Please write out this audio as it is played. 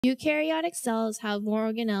Eukaryotic cells have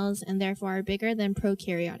more organelles and therefore are bigger than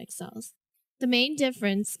prokaryotic cells. The main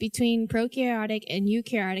difference between prokaryotic and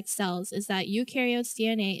eukaryotic cells is that eukaryotes'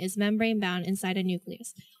 DNA is membrane-bound inside a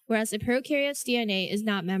nucleus, whereas a prokaryote's DNA is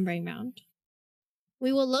not membrane-bound.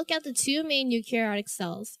 We will look at the two main eukaryotic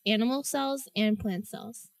cells, animal cells and plant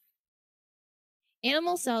cells.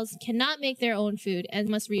 Animal cells cannot make their own food and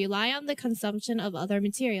must rely on the consumption of other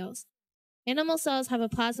materials. Animal cells have a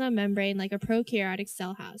plasma membrane like a prokaryotic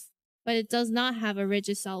cell has, but it does not have a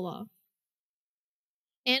rigid cell wall.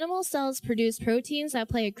 Animal cells produce proteins that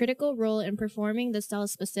play a critical role in performing the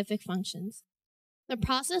cell's specific functions. The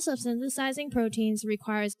process of synthesizing proteins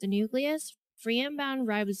requires the nucleus, free and bound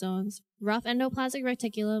ribosomes, rough endoplasmic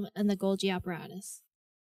reticulum, and the Golgi apparatus.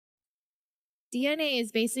 DNA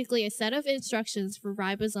is basically a set of instructions for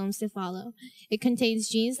ribosomes to follow. It contains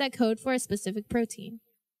genes that code for a specific protein.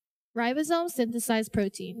 Ribosomes synthesize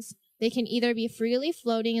proteins. They can either be freely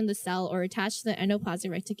floating in the cell or attached to the endoplasmic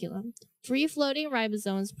reticulum. Free-floating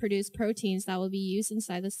ribosomes produce proteins that will be used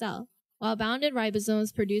inside the cell, while bounded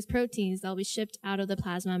ribosomes produce proteins that will be shipped out of the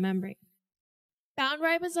plasma membrane. Bound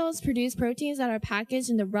ribosomes produce proteins that are packaged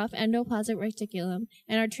in the rough endoplasmic reticulum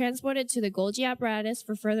and are transported to the Golgi apparatus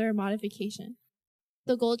for further modification.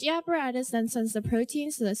 The Golgi apparatus then sends the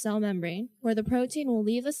proteins to the cell membrane, where the protein will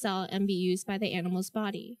leave the cell and be used by the animal's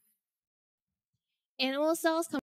body. Animal cells